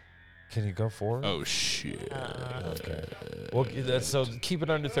 Can you go forward? Oh, shit. Okay. Well, so keep it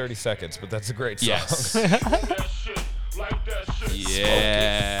under 30 seconds, but that's a great song. Yes.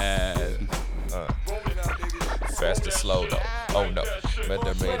 Yeah. Fast and slow, though. Oh, no. Met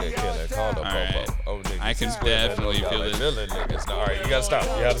that made a killer. Call the popo. Oh, niggas. I can definitely feel it. Niggas. No, all right, you got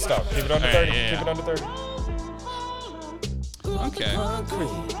to stop. Keep it under 30. Yeah. Keep it under 30. Okay.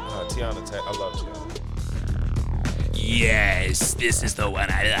 Tiana, I love Tiana. Yes, this is the one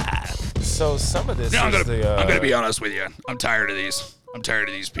I love. So some of this I'm gonna be honest with you. I'm tired of these. I'm tired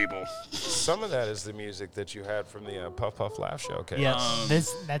of these people. Some of that is the music that you had from the Puff Puff Laugh Show. Okay. Yeah,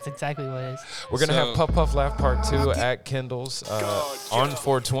 that's exactly what it is. We're gonna have Puff Puff Laugh Part 2 at Kendall's on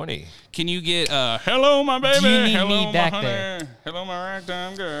 420. Can you get hello my baby, Do you need hello me my back honey, there? hello my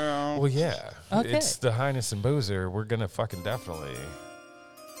ragtime girl? Well, yeah. Okay. It's the Highness and Boozer. We're gonna fucking definitely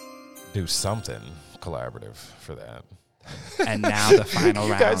do something collaborative for that. And now the final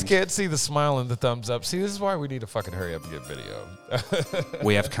round. You guys can't see the smile and the thumbs up. See, this is why we need to fucking hurry up and get video.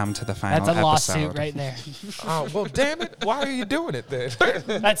 We have come to the final That's a episode. lawsuit right there. Oh, well, damn it. Why are you doing it then?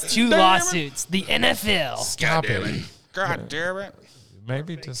 That's 2 lawsuits. The NFL. Stop it. God damn it.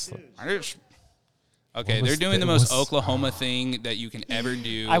 Maybe just... Okay, they're doing the most Oklahoma thing that you can ever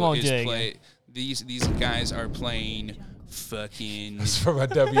do. I won't do it again. These guys are playing fucking It's from a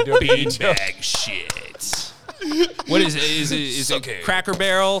WWE beanbag shit. What is it? Is it Cracker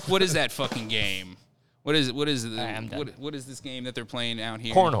Barrel? What is that fucking game? What is this game that they're playing out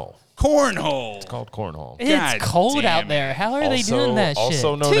here? Cornhole. It's called cornhole. It's cold out there. How are they doing that shit?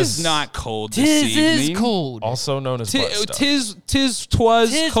 Also known Tis as not cold this evening. Is cold. Also known as butt stuff. Tis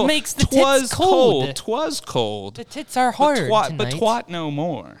cold. makes the tits cold. Twas cold. The tits are hard But tonight. twat no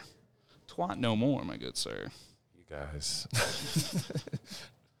more. Twat no more, my good sir. You guys.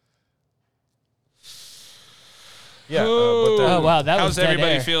 Yeah. Wow, that was how's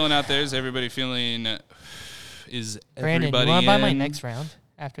everybody air. feeling out there? Is everybody feeling? Is Brandon, everybody you want to buy my in? next round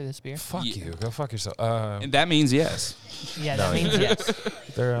after this beer? Fuck you. Go fuck yourself. And that means yes. Yeah, that means yes.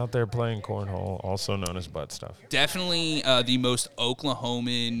 They're out there playing cornhole, also known as butt stuff. Definitely the most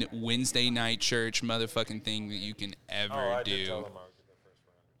Oklahoman Wednesday night church motherfucking thing that you can ever do.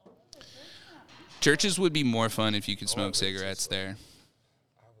 Churches would be more fun if you could smoke cigarettes there.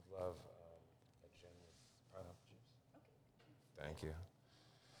 I would love a genuine pineapple juice. Thank you.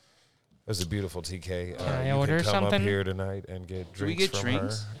 It was a beautiful TK. Can I you order can come something? up here tonight and get drinks get from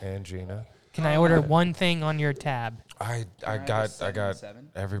drinks? her and Gina. Can I order one thing on your tab? I got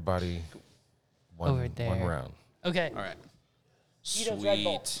everybody Over there. one round. Okay. All right. Tito's Red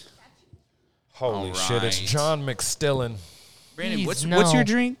Bull. Sweet. Holy shit! It's right. John McStillin. Brandon, Please, what's your no.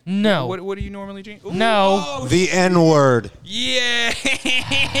 drink? No. What do you normally drink? Ooh, No. oh, The N-word. yeah.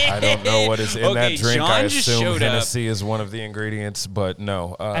 I don't know what is in that Okay, drink. John I just assume showed up. Hennessy is one of the ingredients, but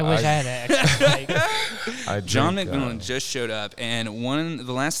no. I wish I had an extra. Like, John drink, McMillan just showed up, and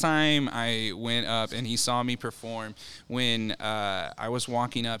the last time I went up and he saw me perform, when I was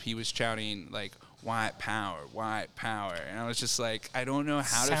walking up, he was shouting like, "White power, white power," and I was just like, I don't know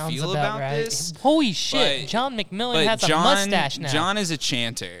how to sounds feel about about right. this. Holy shit! but- John McMillan But has a mustache now. John is a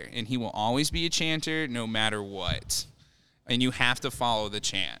chanter, and he will always be a chanter no matter what, and you have to follow the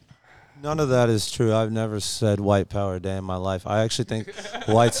chant. None of that is true. I've never said white power a day in my life. I actually think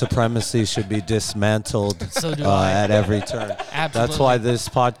white supremacy should be dismantled So do I. at every turn. Absolutely. That's why this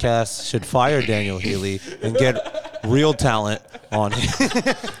podcast should fire Daniel Healy and get real talent on him.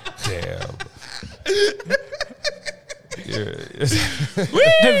 Damn.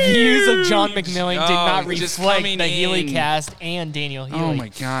 The views of John McMillan did not just reflect coming the Healy in. cast and Daniel Healy. Oh my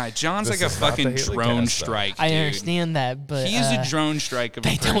God, John's This like a is not the fucking Healy drone cast, though. strike. I dude. understand that, but He is a drone strike of a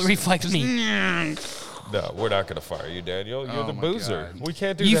they don't person. reflect me. No, we're not gonna fire you, Daniel. You're the boozer. God. We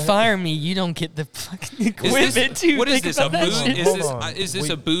can't do You that. fire me, you don't get the fucking equipment to What is think this? about that shit. Is this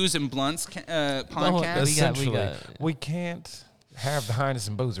a booze and blunts podcast? Essentially, we can't have the Highness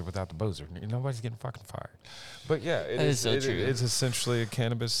and Boozer without the boozer. Nobody's getting fucking fired. But yeah, it's essentially a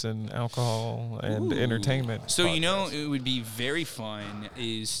cannabis and alcohol and entertainment. So podcast. It would be very fun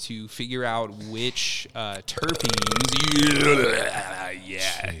is to figure out which terpenes.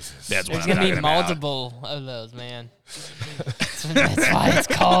 Yeah, Jesus. That's what There's I'm gonna be talking multiple of those, man. That's why it's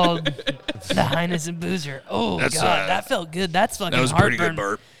called the Highness and Boozer. Oh God, that felt good. That's fucking. That was a pretty good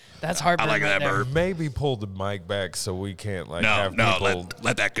burp. That's heartburn. I like that burp. Maybe pull the mic back so we can't have people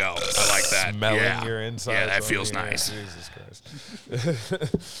let that go. I like that. Smelling your insides. Yeah, that feels nice. Jesus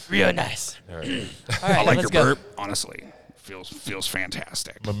Christ. Real nice. All right. I like your burp. Honestly, feels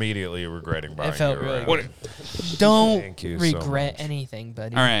fantastic. I'm immediately regretting buying It felt your really good. Don't regret anything,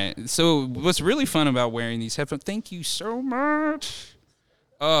 buddy. All right. So what's really fun about wearing these headphones? Thank you so much.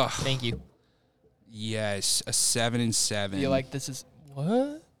 Oh, thank you. Yes, a 7 and 7. You like this is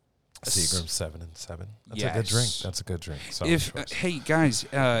what? Seagram 7 and 7. That's yes. a good drink. That's a good drink. Hey guys,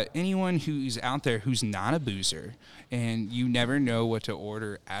 anyone who's out there who's not a boozer and you never know what to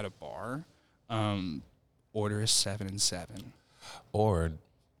order at a bar, order a 7 and 7. Or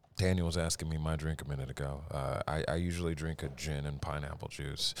Daniel was asking me my drink a minute ago. I usually drink a gin and pineapple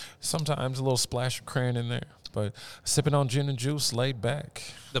juice. Sometimes a little splash of cran in there, but sipping on gin and juice, laid back.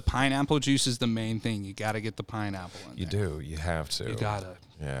 The pineapple juice is the main thing. You got to get the pineapple in You there. do. You have to. You got to.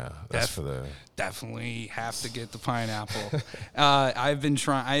 Yeah, that's for the... Definitely have to get the pineapple. I've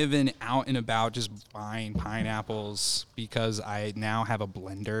been out and about just buying pineapples because I now have a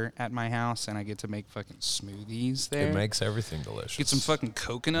blender at my house and I get to make fucking smoothies there. It makes everything delicious. Get some fucking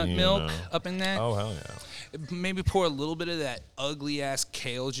coconut milk up in that. Oh, hell yeah. Maybe pour a little bit of that ugly ass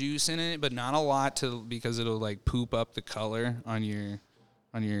kale juice in it, but not a lot because it'll like poop up the color on your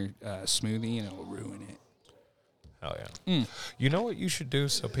smoothie and it'll ruin it. Hell yeah. You know what you should do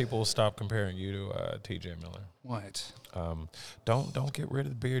so people will stop comparing you to TJ Miller? What? Don't get rid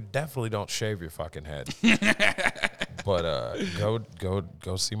of the beard. Definitely don't shave your fucking head. But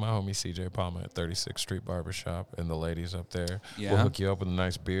go see my homie CJ Palmer at 36th Street Barbershop and the ladies up there. Yeah. We'll hook you up with a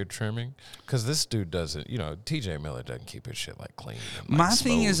nice beard trimming. Because this dude doesn't, TJ Miller doesn't keep his shit clean. And, my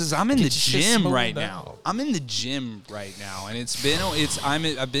thing is I'm in the gym right out. now. I'm in the gym right now, and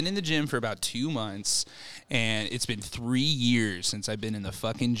I've been in the gym for about 2 months, and it's been 3 years since I've been in the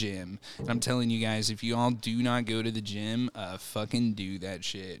fucking gym. And I'm telling you guys, if you all do not go to the gym, fucking do that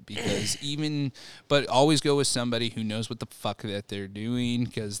shit but always go with somebody who knows what the fuck that they're doing,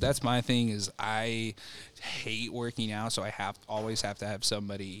 because that's my thing is I hate working out, so I always have to have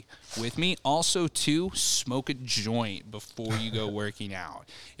somebody with me. Also, too, smoke a joint before you go working out.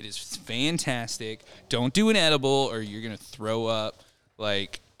 It is fantastic. Don't do an edible or you're gonna throw up.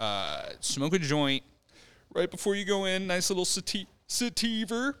 Smoke a joint right before you go in. Nice little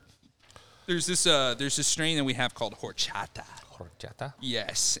sativa. There's this strain that we have called horchata. Horchata?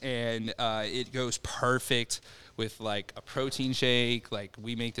 Yes, and it goes perfect with like a protein shake. Like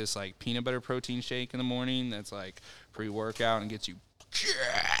we make this like peanut butter protein shake in the morning that's like pre-workout and gets you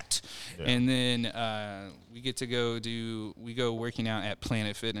jacked. Yeah. And then we go working out at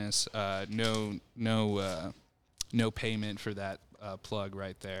Planet Fitness. No payment for that plug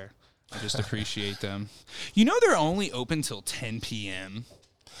right there. I just appreciate them. They're only open till 10 p.m.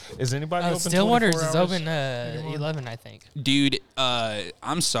 Is anybody open? Stillwater's is open 11, I think. Dude,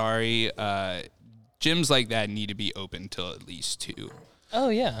 I'm sorry. Gyms like that need to be open till at least 2. Oh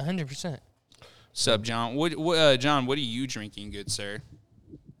yeah, 100%. Sup, John? John, what are you drinking, good sir?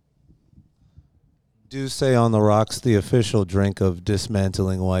 Douce on the Rocks, the official drink of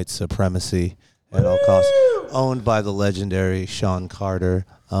dismantling white supremacy at all costs, owned by the legendary Sean Carter,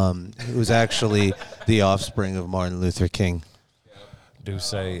 who's actually the offspring of Martin Luther King.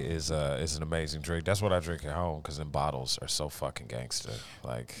 Douce is an amazing drink. That's what I drink at home because them bottles are so fucking gangster.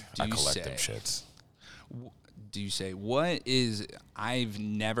 Like, I collect them shits. Douce, what is... I've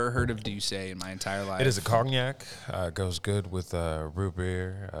never heard of Douce in my entire life. It is a cognac. Goes good with root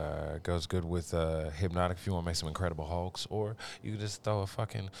beer. Goes good with Hypnotic if you want to make some Incredible Hulks. Or you just throw a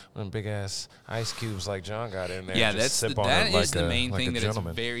fucking one big ass ice cubes like John got in there. Yeah, that is the main thing that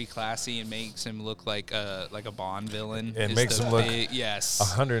gentleman. It's very classy and makes him look like a Bond villain. It makes him look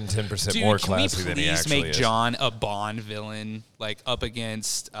 110% more classy than he actually is. Please make John a Bond villain, like up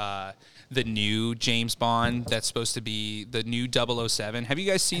against the new James Bond that's supposed to be the new 007. Have you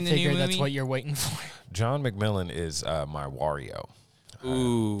guys seen the new movie? That's what you're waiting for. John McMillan is my Wario.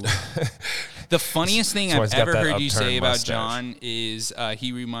 Ooh. The funniest thing I've ever heard you say about mustache. John is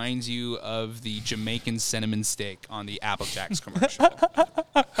he reminds you of the Jamaican cinnamon stick on the Apple Jacks commercial.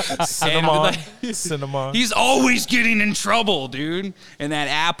 Cinnamon. He's always getting in trouble, dude. And that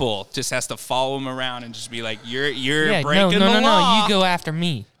apple just has to follow him around and just be like, "You're breaking the law." No, you go after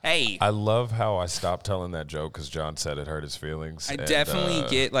me. Hey, I love how I stopped telling that joke because John said it hurt his feelings. I definitely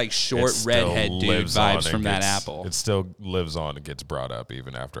get like short redhead dude vibes from that apple. It still lives on and gets brought up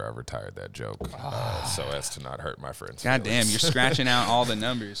even after I retired that joke, so as to not hurt my friends. God damn, you're scratching out all the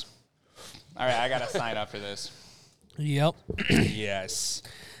numbers. All right, I gotta sign up for this. Yep. Yes.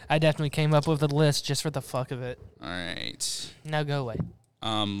 I definitely came up with a list just for the fuck of it. All right. Now go away.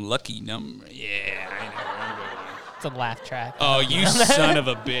 Lucky number. Yeah, I know. It's a laugh track. Oh, you son of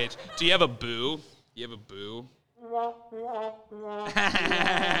a bitch. Do you have a boo? You have a boo?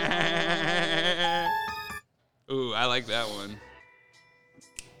 Ooh, I like that one.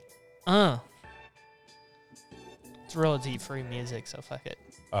 It's royalty-free music, so fuck it.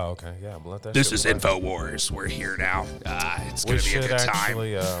 Oh, okay. Yeah, we'll let that This shit is play. InfoWars. We're here now. It's going to be a good time.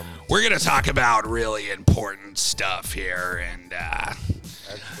 We're going to talk about really important stuff here, and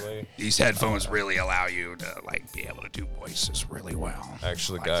these headphones really allow you to like be able to do voices really well.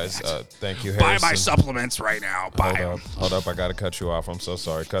 Actually, like guys, thank you, Buy Harrison. my supplements right now. Buy them. Hold up. I got to cut you off. I'm so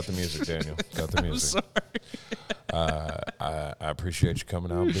sorry. Cut the music, Daniel. Cut the music. I appreciate you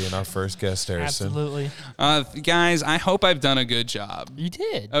coming out and being our first guest, Harrison. Absolutely. Guys, I hope I've done a good job. You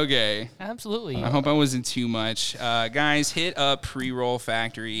did. Okay. Absolutely. I hope I wasn't too much. Guys, hit up Preroll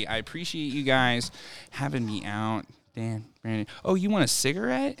Factory. I appreciate you guys having me out. Dan, Brandon. Oh, you want a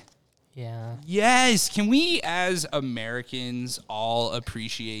cigarette? Yeah. Yes. Can we, as Americans, all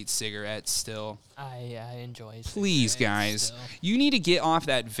appreciate cigarettes still? I enjoy Please, guys. still. You need to get off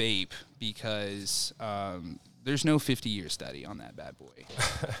that vape because there's no 50-year study on that bad boy.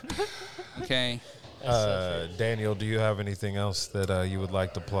 Okay? Daniel, do you have anything else that you would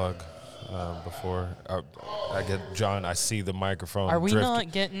like to plug before I get John? I see the microphone. Are we drifting.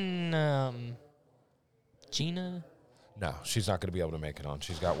 not getting Gina? No, she's not going to be able to make it on.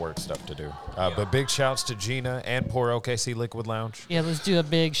 She's got work stuff to do. But big shouts to Gina and Poor OKC Liquid Lounge. Yeah, let's do a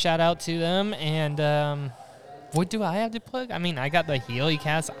big shout out to them. And what do I have to plug? I mean, I got the Healy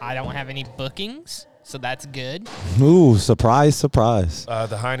cast. I don't have any bookings, so that's good. Ooh, surprise, surprise.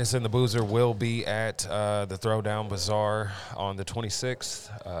 The Highness and the Boozer will be at the Throwdown Bazaar on the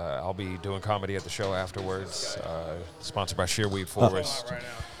 26th. I'll be doing comedy at the show afterwards. Sponsored by Shearweed Forest.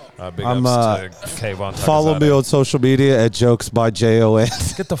 Big ups to Kayvon. Follow me on social media at Jokes by JON.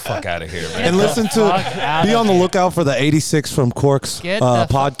 Get the fuck out of here, man. And listen to, be on the lookout for the 86 from Corks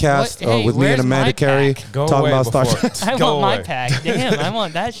podcast with me and Amanda Carey talking about Star Trek. I want my pack. Damn, I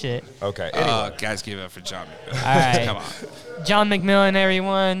want that shit. Okay, anyway. Guys, give it up for John McMillan. All right. Come on. John McMillan,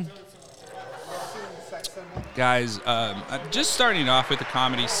 everyone. Guys, just starting off with the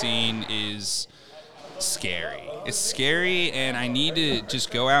comedy scene is scary. It's scary, and I need to just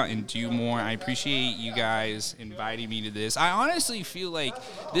go out and do more. I appreciate you guys inviting me to this. I honestly feel like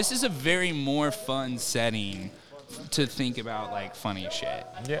this is a very more fun setting to think about like funny shit.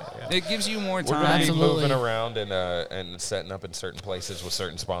 Yeah. It gives you more We're time. going to be moving around and setting up in certain places with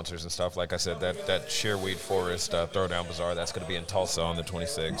certain sponsors and stuff. Like I said, that Shearweed Forest Throwdown Bazaar, that's going to be in Tulsa on the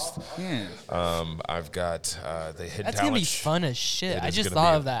 26th. Yeah. I've got the Hidden That's going to be Talent fun as shit. I just gonna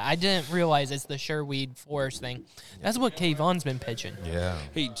thought be of that. I didn't realize it's the Sherweed Forest thing. That's what Kayvon's been pitching. Yeah.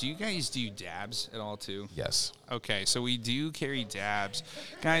 Hey, do you guys do dabs at all too? Yes. Okay, so we do carry dabs.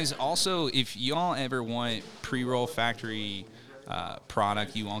 Guys, also, if y'all ever want Preroll Factory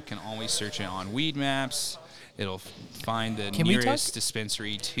product, you all can always search it on Weed Maps. It'll find the nearest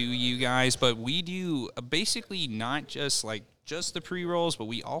dispensary to you guys. But we do basically not just like just the pre-rolls, but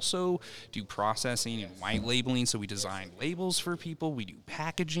we also do processing and white labeling. So we design labels for people. We do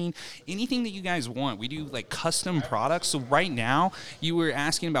packaging, anything that you guys want. We do like custom products. So right now you were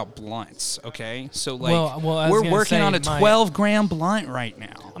asking about blunts. Okay. So like we're working on a 12-gram blunt right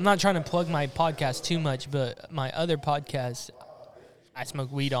now. I'm not trying to plug my podcast too much, but my other podcast, I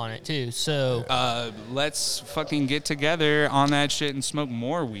smoke weed on it too, so let's fucking get together on that shit and smoke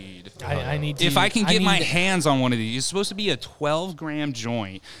more weed. I need to. If I can get my hands on one of these, it's supposed to be a 12-gram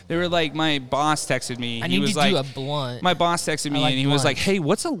joint. They were like, my boss texted me. I need to do a blunt. My boss texted me and he was like, "Hey,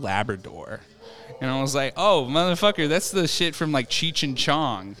 what's a Labrador?" And I was like, oh, motherfucker, that's the shit from, like, Cheech and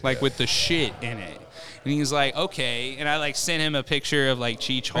Chong, like, with the shit in it. And he's like, okay. And I, like, sent him a picture of, like,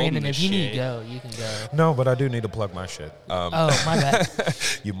 Cheech holding Brandon, the if shit. you need to go, you can go. No, but I do need to plug my shit. Oh, my bad.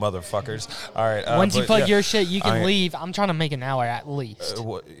 You motherfuckers. All right. Once you plug your shit, you can leave. I'm trying to make an hour at least.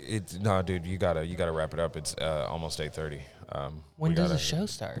 No, dude, you gotta wrap it up. It's almost 8:30. When does the show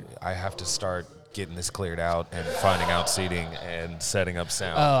start? I have to start getting this cleared out and finding out seating and setting up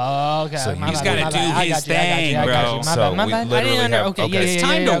sound. Oh, okay. So he's got to do his thing, bro. My bad. I didn't under. Okay, it's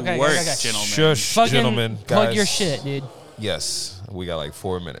time to work, gentlemen. Shush, gentlemen. Plug guys. your shit, dude. Yes, we got like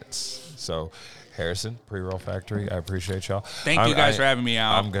 4 minutes. So, Harrison, Preroll Factory, I appreciate y'all. Thank you guys for having me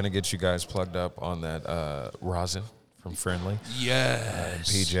out. I'm going to get you guys plugged up on that rosin from Friendly. Yes.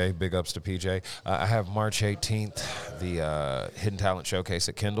 PJ, big ups to PJ. I have March 18th, the Hidden Talent Showcase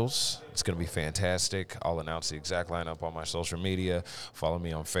at Kindle's. It's going to be fantastic. I'll announce the exact lineup on my social media. Follow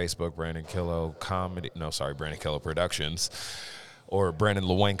me on Facebook, Brandon Killo Productions. Or Brandon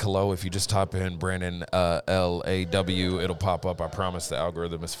Lewayne Killo. If you just type in Brandon L-A-W, it'll pop up. I promise the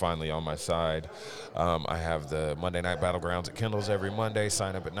algorithm is finally on my side. I have the Monday Night Battlegrounds at Kindle's every Monday.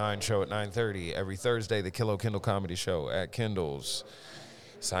 Sign up at 9, show at 9:30. Every Thursday, the Kindle Comedy Show at Kindle's.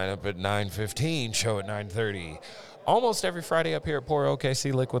 Sign up at 9:15, show at 9:30. Almost every Friday up here at Poor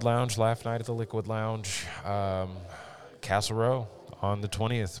OKC Liquid Lounge. Laugh Night at the Liquid Lounge. Castle Row on the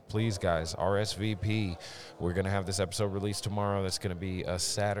 20th. Please, guys, RSVP. We're going to have this episode released tomorrow. That's going to be a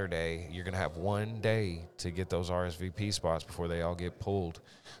Saturday. You're going to have one day to get those RSVP spots before they all get pulled.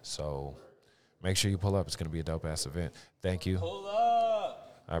 So make sure you pull up. It's going to be a dope-ass event. Thank you. Pull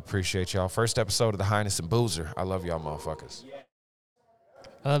up. I appreciate y'all. First episode of The Highness and Boozer. I love y'all motherfuckers.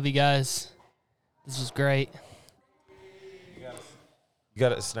 I love you guys. This was great. You got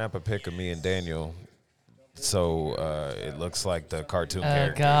to snap a pic of me and Daniel so it looks like the cartoon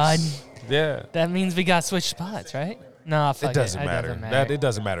characters. God. Yeah. That means we got switched spots, right? No, fuck it. Doesn't matter. It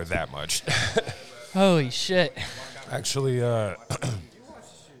doesn't matter that much. Holy shit. Actually,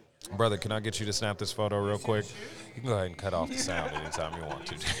 brother, can I get you to snap this photo real quick? You can go ahead and cut off the sound anytime you want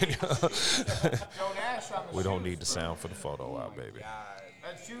to, Daniel. We don't need the sound for the photo out, baby.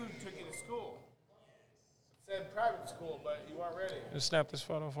 That June took you to school. It said private school, but you weren't ready. Just snap this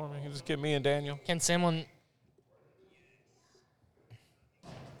photo for me. Just get me and Daniel. Can someone...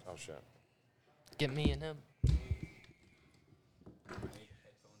 Oh, shit. Get me and him.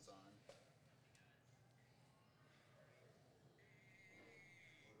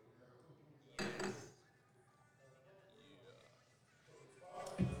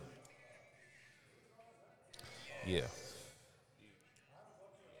 Yeah.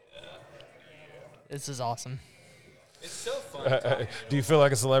 This is awesome. It's so fun. Do you feel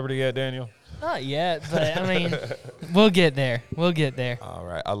like a celebrity yet, Daniel? Not yet, but I mean, we'll get there. We'll get there. All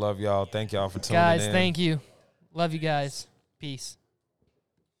right. I love y'all. Thank y'all for tuning in. Guys, thank you. Love you guys. Peace.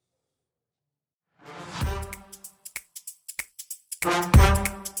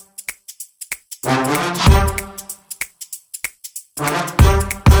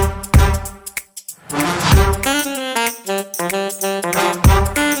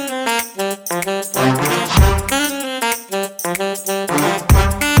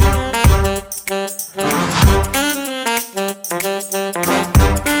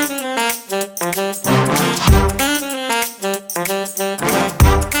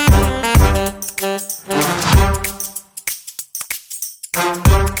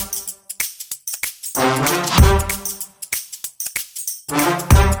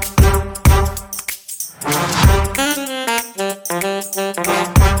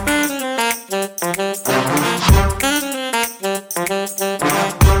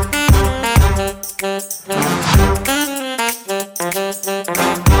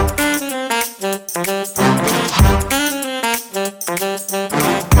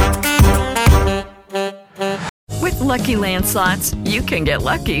 Lucky Land Slots, you can get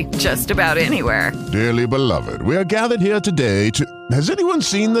lucky just about anywhere. Dearly beloved, we are gathered here today to... Has anyone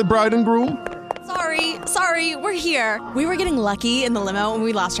seen the bride and groom? Sorry, we're here. We were getting lucky in the limo and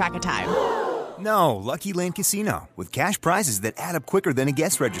we lost track of time. No, Lucky Land Casino, with cash prizes that add up quicker than a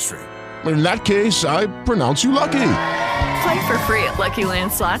guest registry. In that case, I pronounce you lucky. Play for free at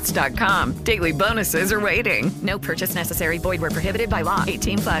LuckyLandSlots.com. Daily bonuses are waiting. No purchase necessary. Void where prohibited by law.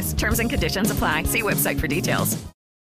 18+. Terms and conditions apply. See website for details.